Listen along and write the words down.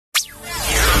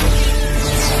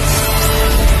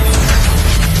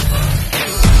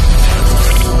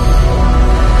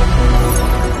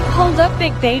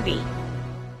think they be?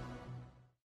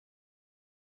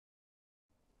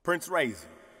 Prince Razor.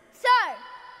 Sir.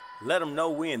 Let them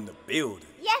know we're in the building.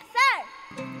 Yes, sir.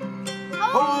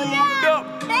 Hold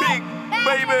up, big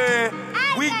baby.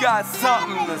 We got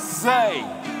something to say.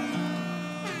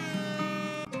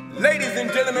 Ladies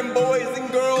and gentlemen, boys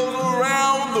and girls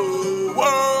around the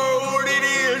world, it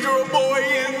is your boy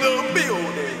in the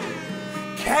building.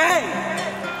 Kang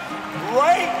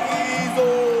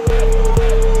Razor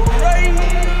Ray.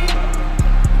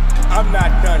 I'm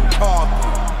not done talking.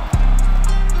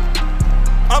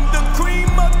 I'm the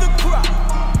cream of the crop,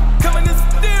 coming to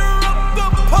stir up the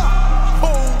pot.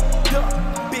 Hold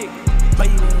up, big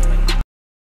baby.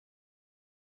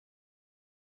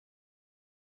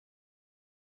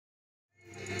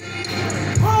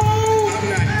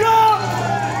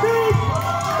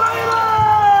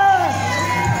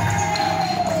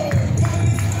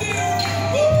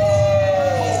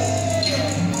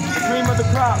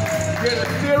 Here to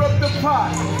stir up the pot.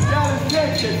 Dallas,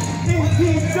 Texas,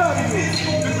 NTW.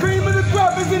 The cream of the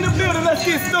crop is in the building. Let's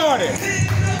get started.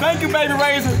 Thank you, Baby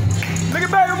Razor. Look at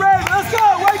Baby Razor. Let's go.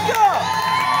 Wake up.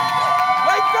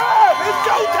 Wake up. It's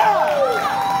showtime.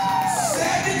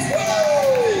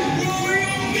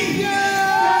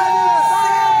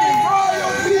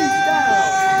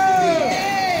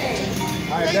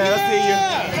 All right, now let's see you.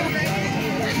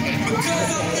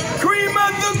 Cream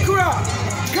of the crop.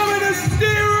 Coming to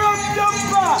stir up the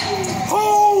pot.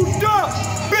 Hold up,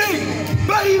 big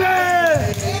baby.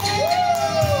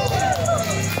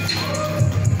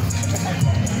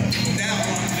 Now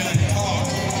I'm done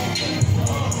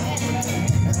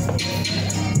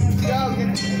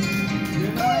talking.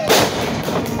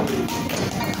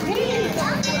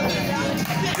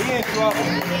 He in trouble.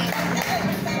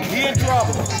 He in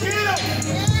trouble. Get him!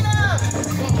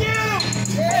 Get him!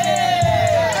 Hey!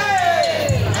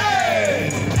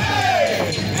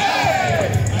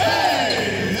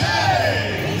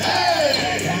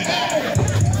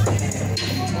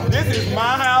 This is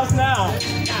my house now.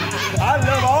 I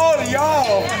love all of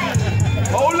y'all.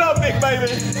 Hold up, big baby.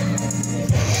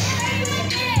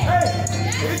 Hey,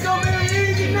 it's gonna be an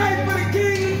easy night for the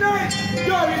king tonight.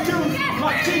 Y'all choose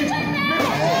my team.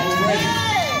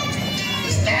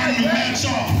 Starting the match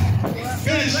off.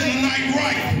 Finishing the night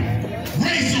right.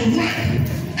 Razor Ray.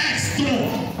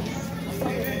 X-Storm.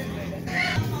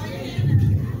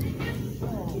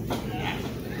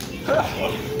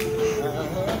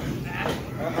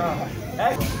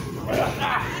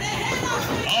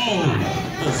 Oh,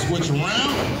 let's switch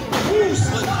around. Ooh,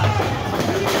 slick.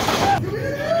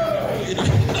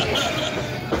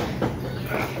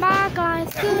 Bye, guys.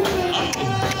 Good night.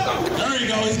 There you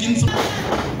go. He's getting some.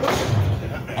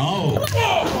 Oh.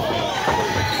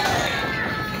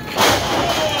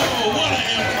 Oh, what a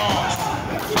hip toss.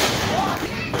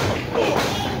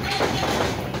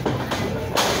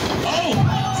 Oh,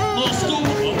 little scoop.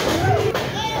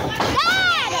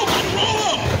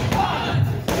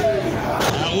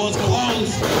 That was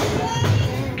close.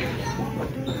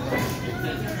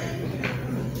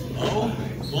 Oh,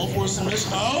 going for a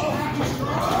submission.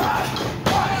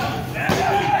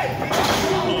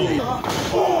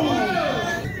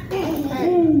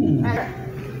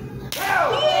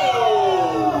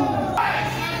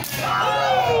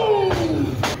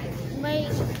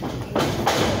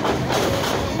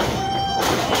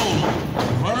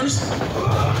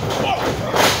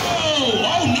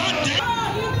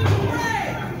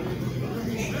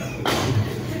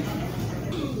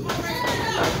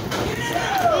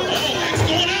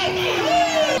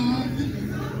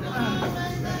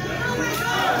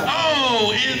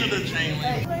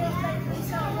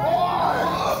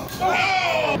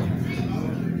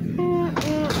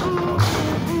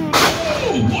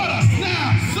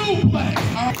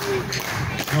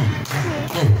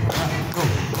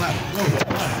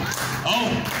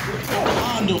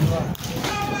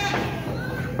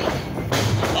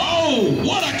 Oh,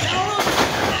 what a counter!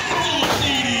 Into a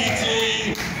DDT!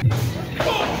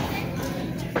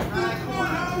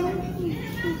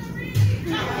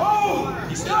 Oh,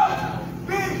 stop!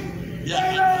 Big!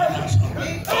 Yeah.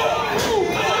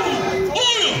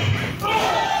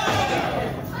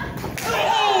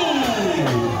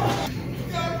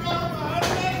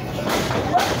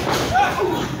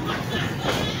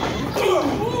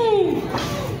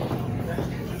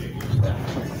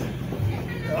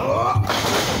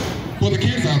 For the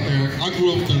kids out there, I grew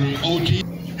up with an OG.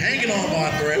 Hanging on by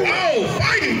a thread. Oh,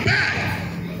 fighting back!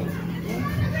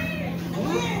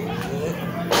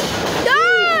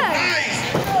 Nice!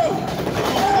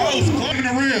 Close, clubbing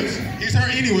the ribs. He's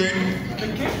hurt anyway.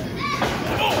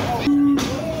 Oh,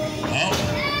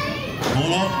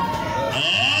 hold on.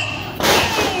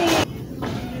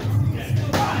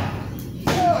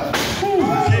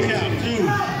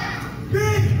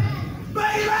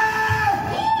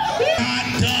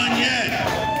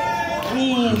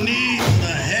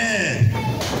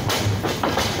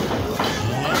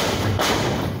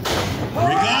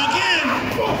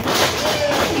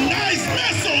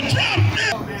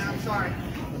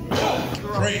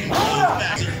 Creighton goes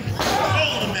back to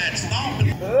control the match,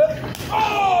 stomping.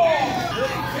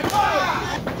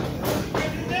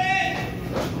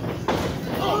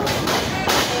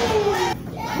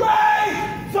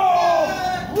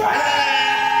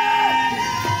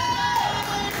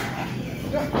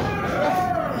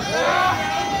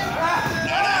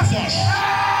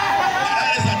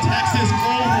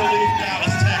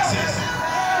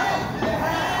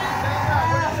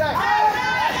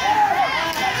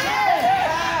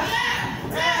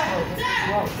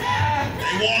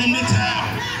 Want them to tap.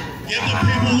 Give the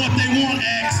people what they want,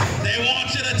 X. They want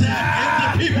you to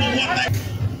tap. Give the people what they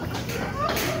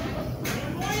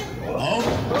Oh.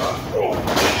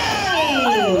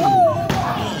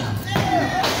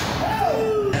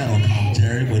 That on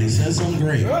commentary, but he says something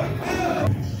great.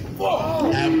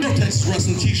 Have no Texas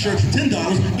Wrestling t-shirts for $10,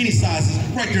 any sizes,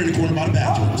 right there in the corner by the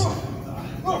bathrooms.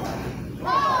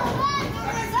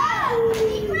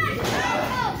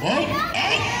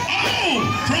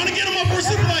 Trying to get him up for a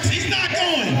suplex. He's not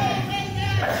going.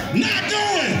 Not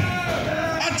going.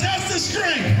 I test the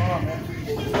strength.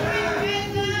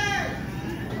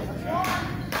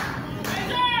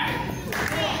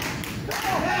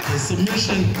 The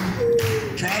submission.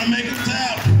 Trying to make him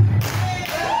tap.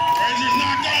 Razor's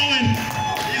not going.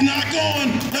 He's not going.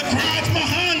 The crowd's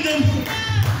behind him.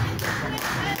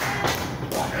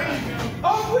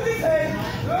 Oh, with his head.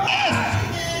 Off.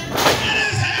 In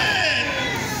his head.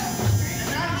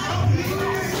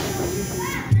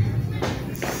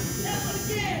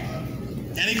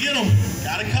 Can he get him?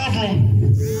 Gotta cover him.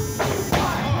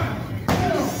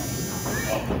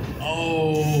 Oh.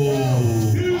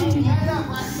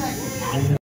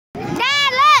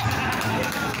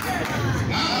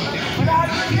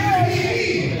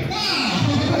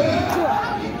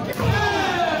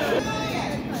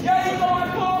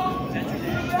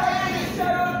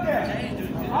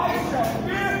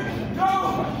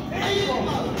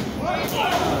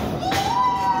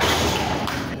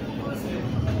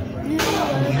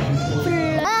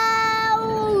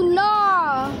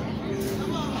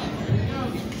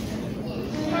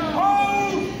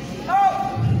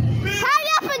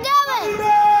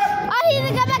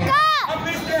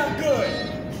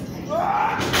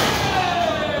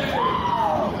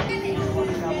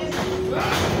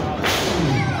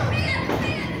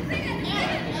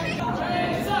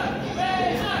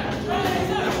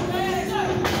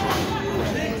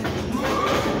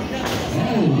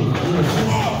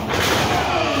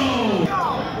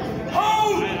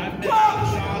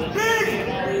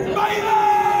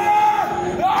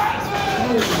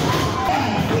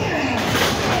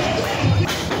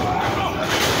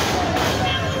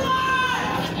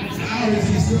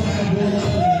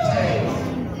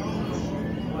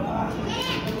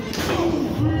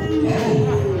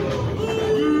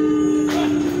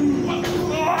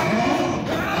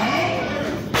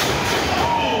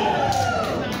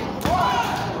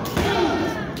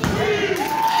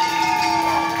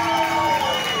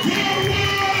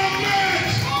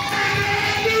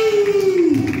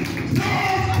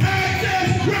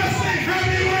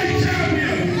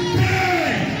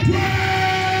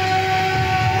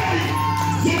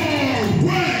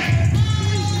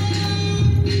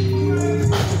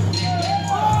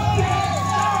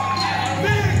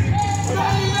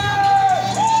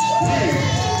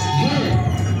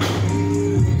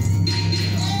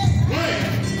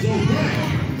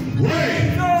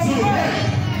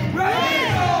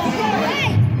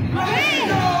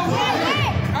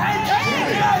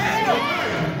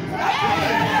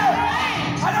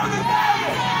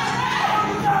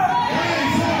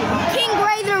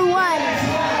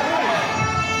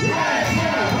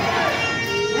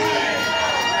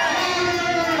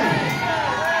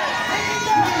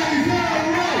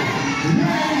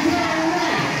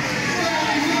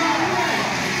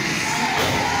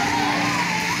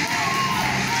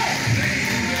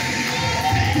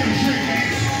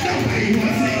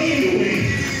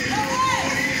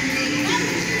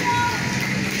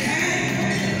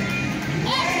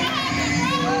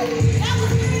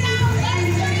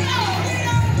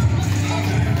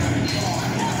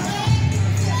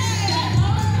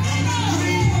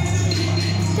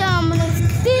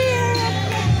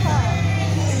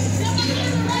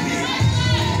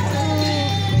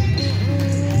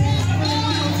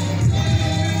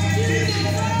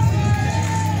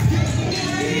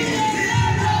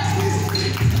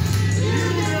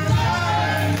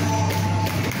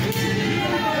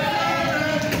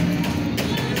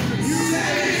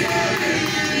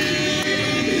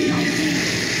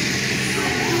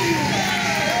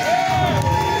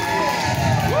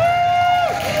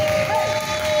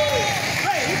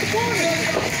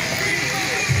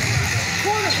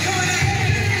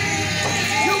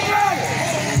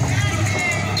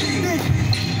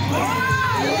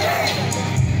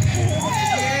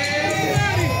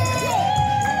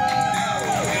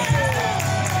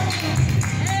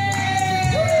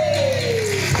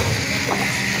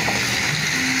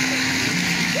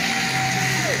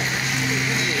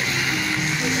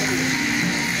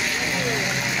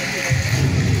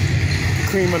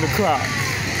 cream of the crop.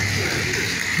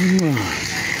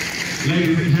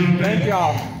 Ladies and gentlemen, Thank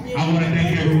y'all. I want to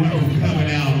thank everyone for coming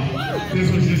out.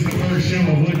 This was just the first show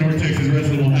of what North Texas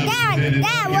Wrestling will have presented.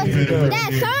 Dad,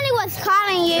 somebody was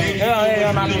calling you. Thank you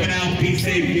for coming out. Be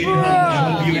safe, get home.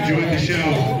 I hope you enjoyed the show.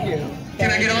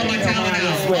 Can I get all my talent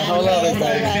out? All the talent from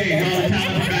backstage. All the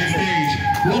talent from backstage.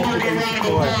 One more good round of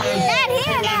applause for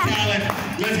my talent.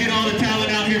 Let's get all the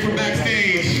talent out here from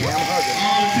backstage. All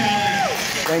the talent.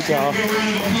 Thank y'all. Good round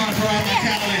of applause for all my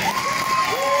talent.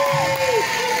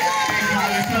 Thank you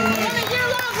guys so much.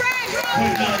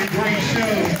 Putting on a great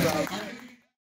show.